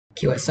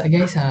Okay, what's up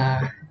guys?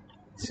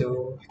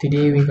 So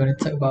today we're gonna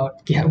talk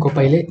about GitHub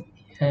Copilot,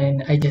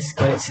 and I just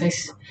got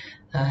access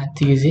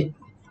to use it.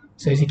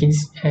 So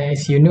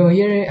as you know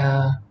here,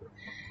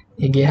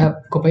 the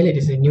GitHub Copilot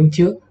is a new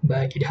tool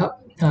by GitHub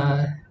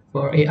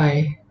for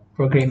AI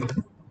programming.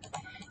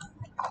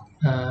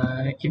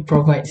 It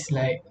provides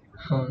like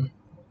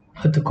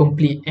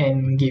autocomplete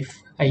and give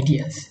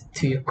ideas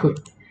to your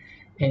code,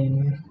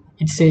 and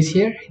it says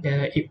here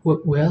that it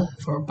works well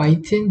for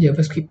Python,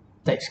 JavaScript,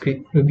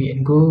 TypeScript, Ruby,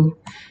 and Go,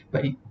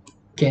 but it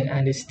can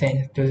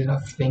understand dozens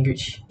of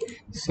language.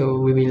 So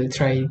we will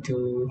try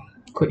to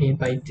code in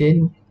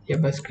Python,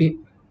 JavaScript,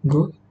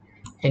 Go,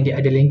 and the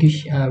other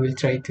language we'll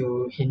try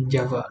to in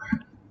Java.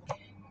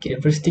 Okay,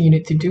 the first thing you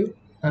need to do,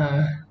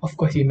 of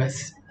course, you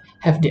must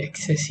have the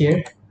access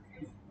here,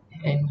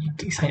 and you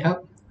click sign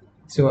up.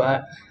 So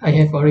I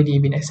have already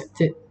been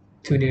accepted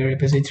to the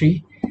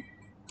repository.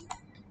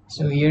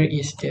 So here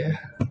is the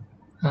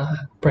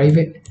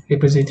private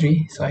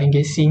repository. So I'm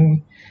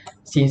guessing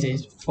since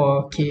it's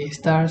 4K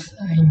stars,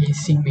 I'm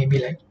guessing maybe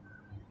like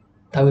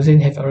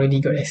 1,000 have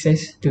already got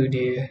access to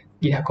the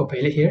GitHub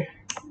Copilot here.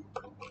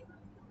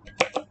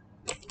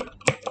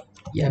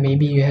 Yeah,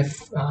 maybe you have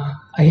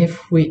I have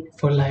wait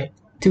for like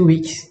 2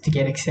 weeks to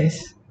get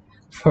access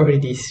for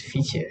this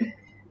feature.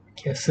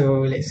 Okay,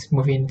 so let's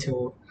move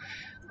into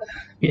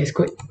VS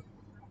Code.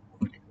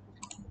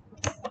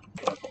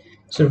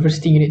 So the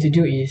first thing you need to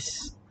do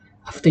is,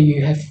 after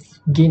you have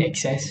gained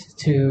access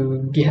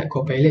to GitHub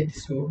Copilot,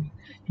 so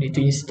you need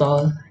to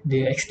install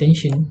the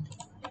extension.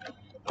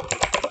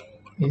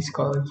 It's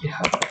called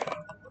GitHub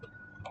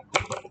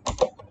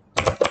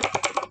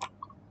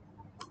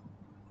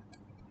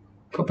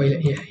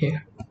Copilot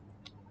here.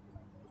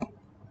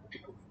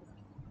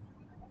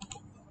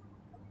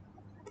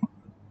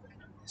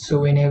 So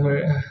when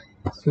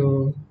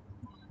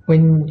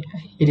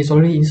it is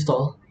already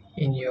installed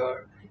in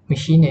your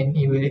machine, and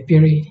it will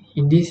appear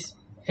in this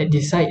at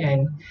this site,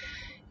 and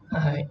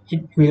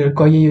it will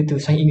require you to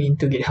sign in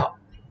into GitHub.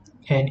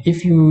 And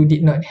if you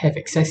did not have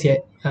access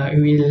yet,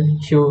 it will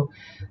show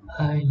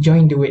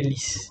join the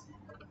waitlist.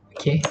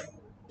 Okay,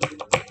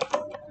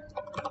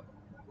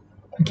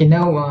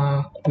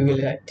 now we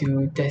will like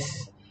to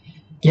test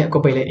GitHub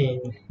Copilot in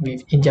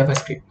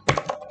JavaScript.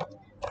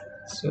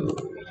 So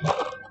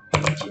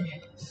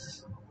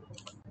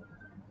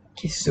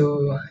okay,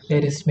 so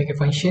let us make a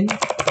function.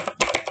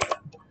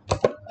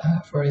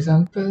 For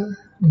example,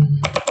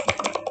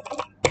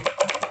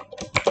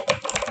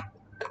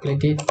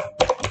 calculate.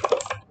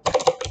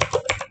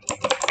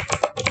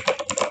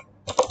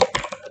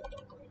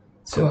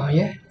 So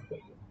yeah,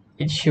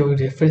 it shows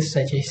the first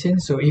suggestion.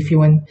 So if you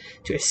want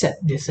to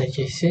accept the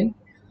suggestion,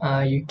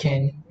 you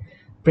can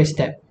press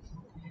tab.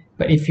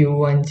 But if you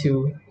want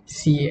to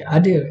see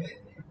other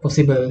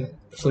possible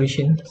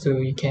solution, so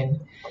you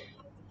can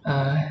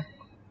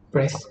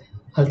press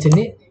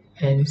alternate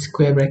and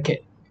square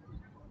bracket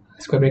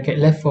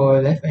left for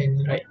left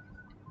and right.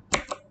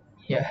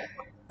 Yeah.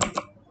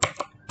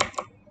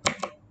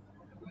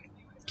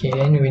 Okay,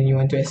 then when you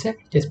want to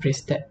accept, just press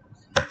tab.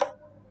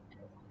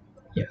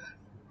 Yeah.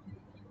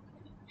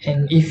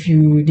 And if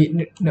you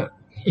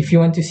if you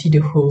want to see the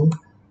whole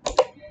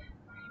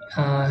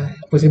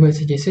possible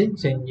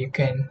suggestions, then you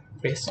can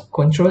press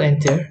Ctrl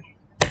Enter,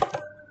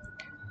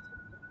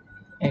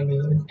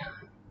 and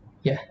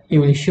it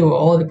will show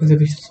all the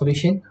possible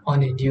solution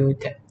on the new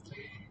tab.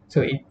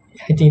 So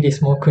I think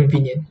it's more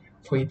convenient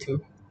for you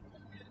to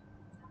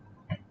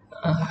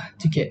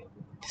get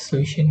the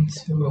solution.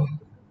 So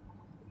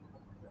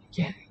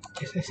yeah,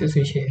 just as a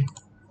solution.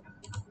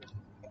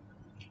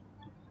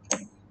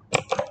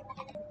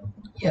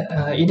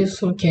 Yeah, it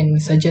also can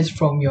suggest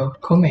from your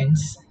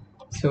comments.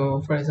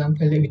 So for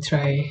example, let me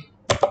try.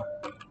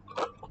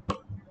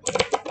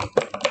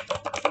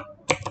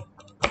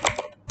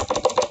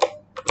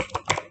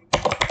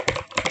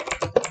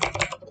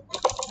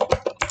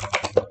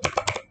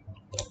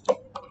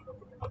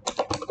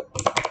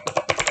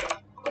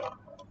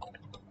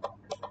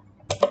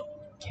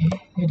 Okay,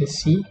 let us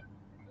see.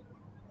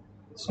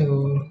 So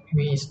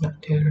maybe it's not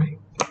there, right?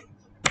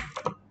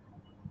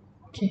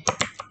 Okay,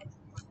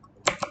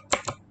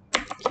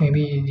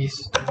 maybe this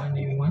is the one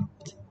that we want,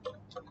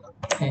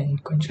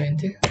 and Ctrl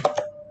Enter.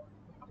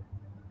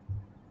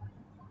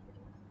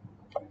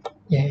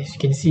 Yeah, as you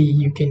can see,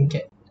 you can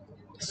get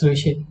the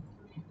solution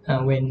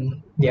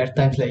when there are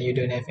times like you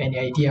don't have any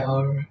idea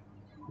or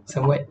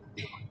somewhat.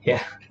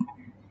 Yeah,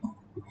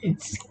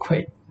 it's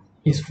quite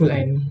useful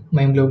and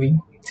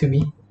mind-blowing to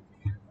me.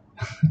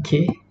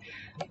 Okay,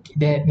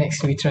 then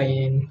next we try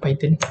in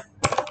Python.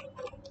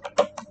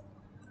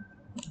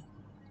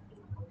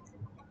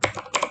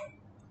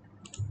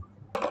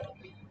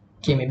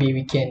 Okay, maybe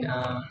we can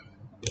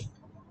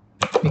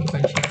make a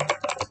function.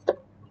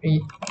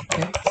 Read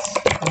text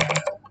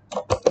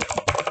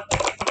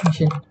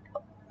function.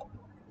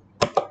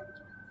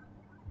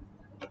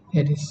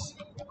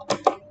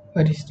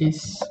 What is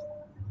this?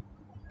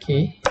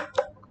 Okay,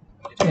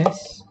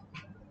 test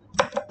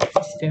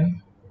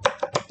system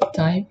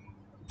type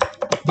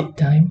date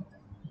time.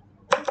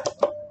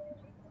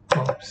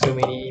 Oh, so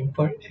many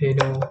import. I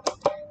don't know.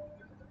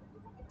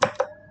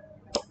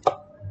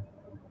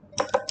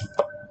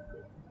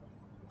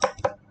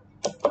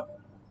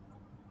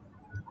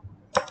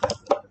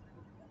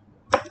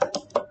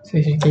 So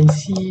as you can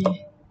see,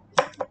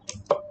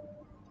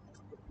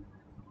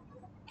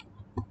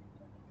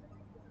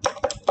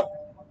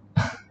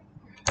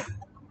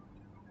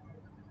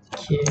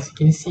 okay, as you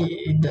can see,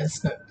 it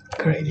does not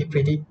correctly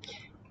predict.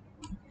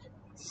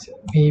 So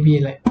maybe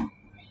like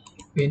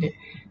with it.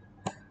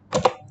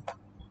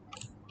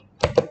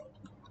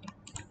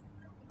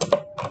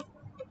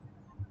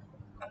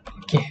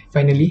 Okay,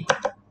 finally.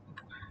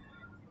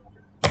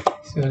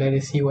 So let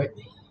us see what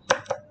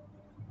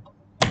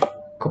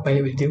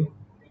Copilot will do.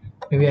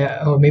 Maybe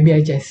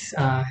I just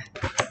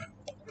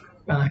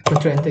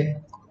control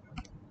enter.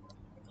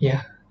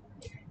 Yeah,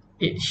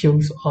 it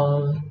shows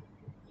all.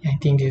 I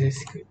think this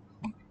is good.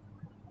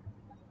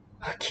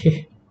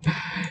 Okay,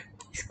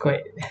 it's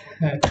quite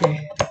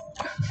okay.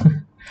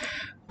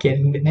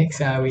 Okay, the next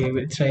we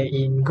will try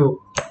in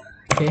Go.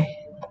 Okay,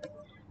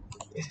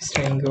 let's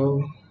try in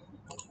Go.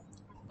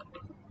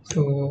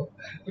 So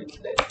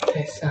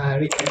let's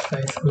read the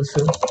slides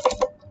also.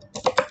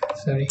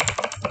 Sorry.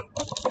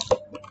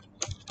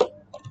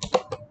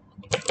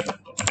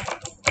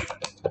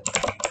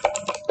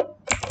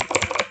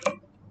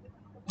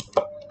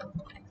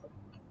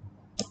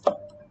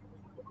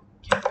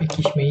 Okay,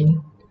 package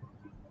main.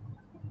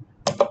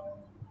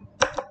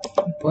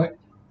 Import.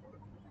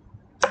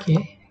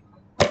 Okay.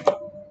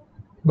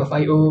 Buff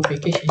IO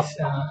package is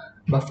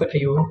buffered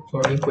IO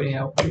for input and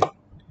output.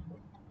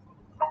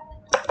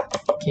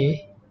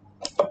 Okay.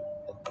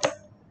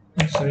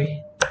 I'm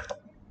sorry.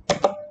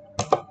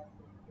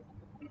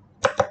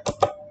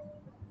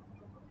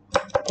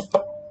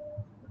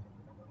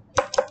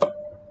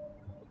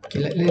 Okay,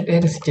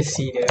 let us just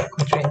see the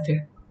control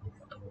enter.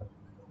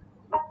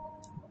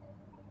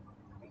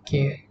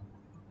 Okay.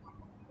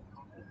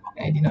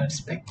 I did not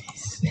expect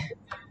this.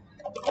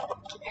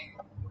 Okay.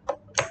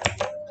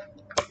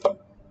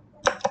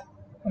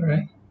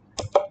 Alright.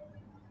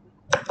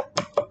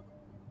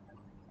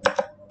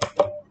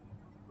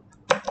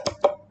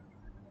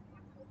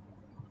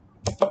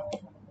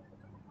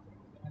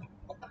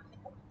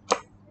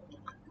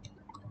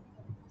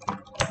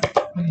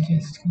 Let me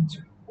just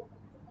control.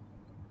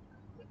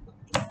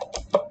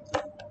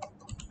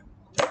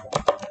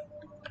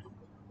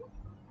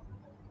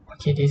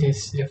 Okay, this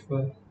is the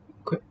full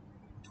code.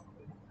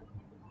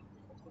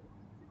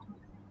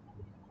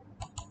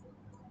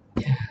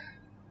 Yeah,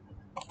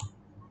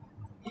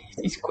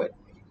 it's quite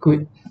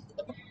good.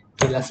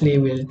 Okay, lastly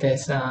we'll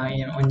test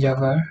on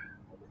Java.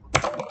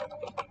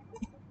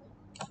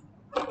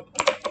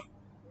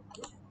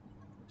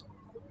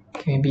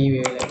 Okay,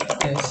 maybe we'll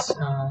test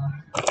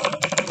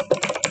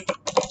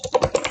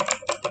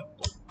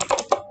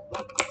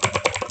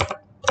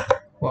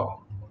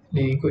wow,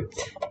 very good.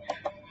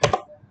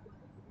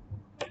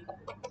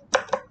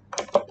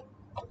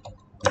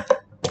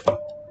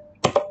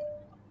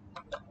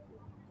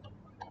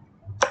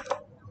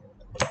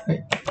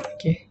 Right,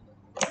 okay.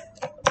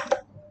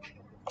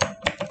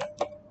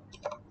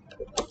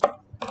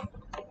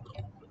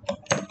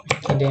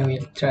 Okay, then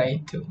we'll try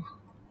to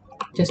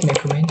just make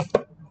a comment.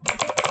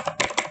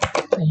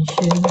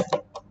 Extension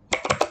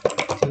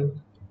to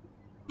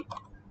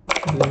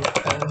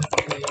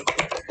calculator.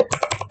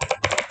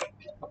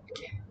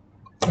 Okay,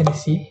 let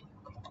us see.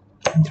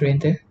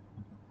 Enter.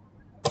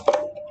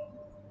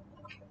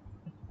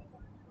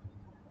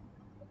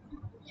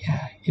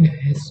 Yeah, it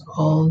has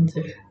all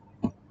the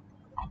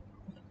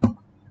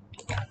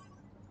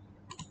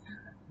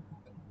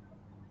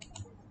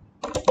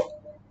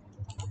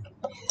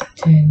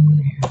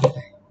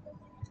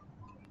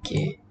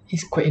okay,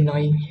 it's quite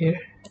annoying here.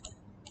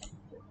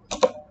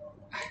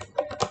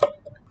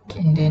 Okay,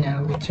 and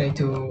then we try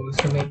to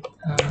submit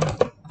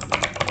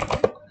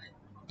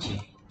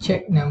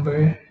check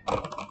number.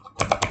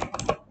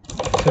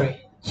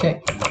 Sorry,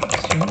 check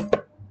string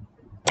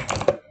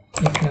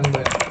if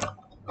number.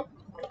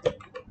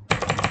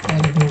 I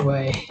don't know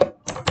why.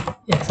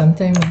 Yeah,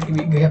 sometimes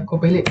we have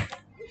Copilot.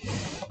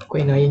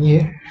 Quite annoying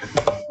here.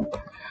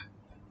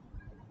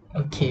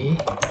 Okay,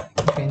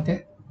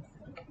 enter.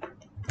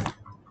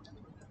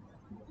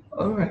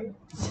 Alright.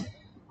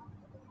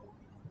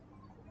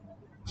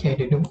 Okay, I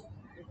don't know.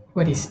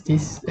 What is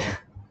this?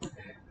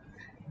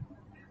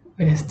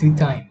 It has 2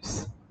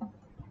 times.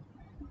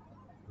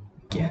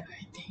 Okay,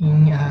 I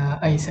think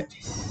I accept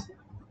this.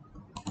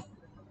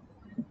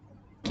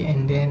 Okay,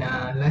 and then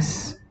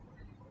last.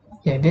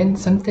 Yeah, then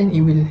sometimes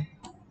it will.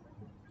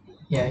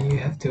 Yeah, you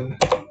have to.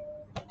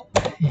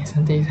 Yeah,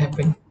 sometimes it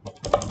happen.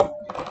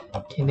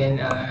 Okay, then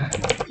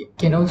it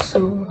can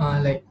also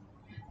like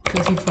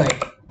classify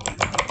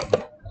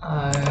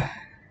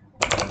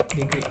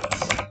the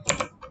grades.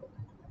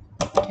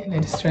 Okay,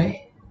 let's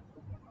try.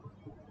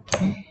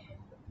 Okay,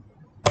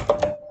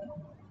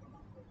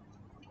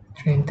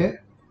 try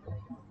enter.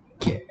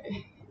 Okay,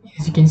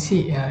 as you can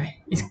see,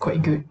 it's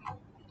quite good.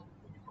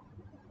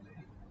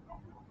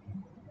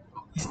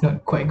 It's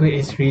not quite good,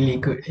 it's really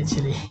good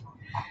actually.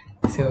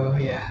 So So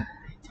yeah,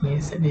 I think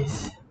it's at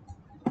this.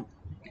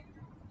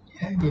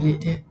 Yeah,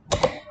 delete it.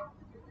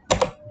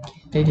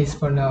 That is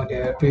for now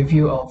the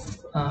preview of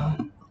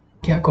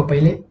Github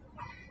Copilot.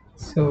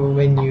 So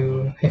when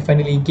you have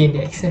finally gained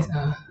the access,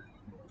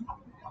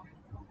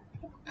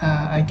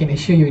 I can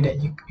assure you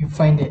that you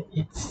find that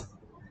it's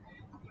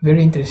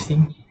very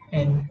interesting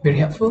and very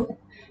helpful.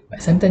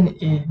 But sometimes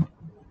it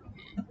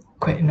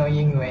quite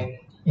annoying when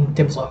in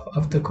terms of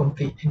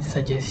autocomplete and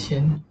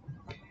suggestion.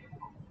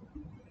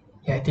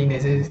 Yeah, I think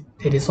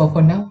that is all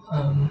for now.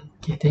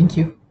 Okay, thank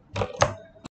you.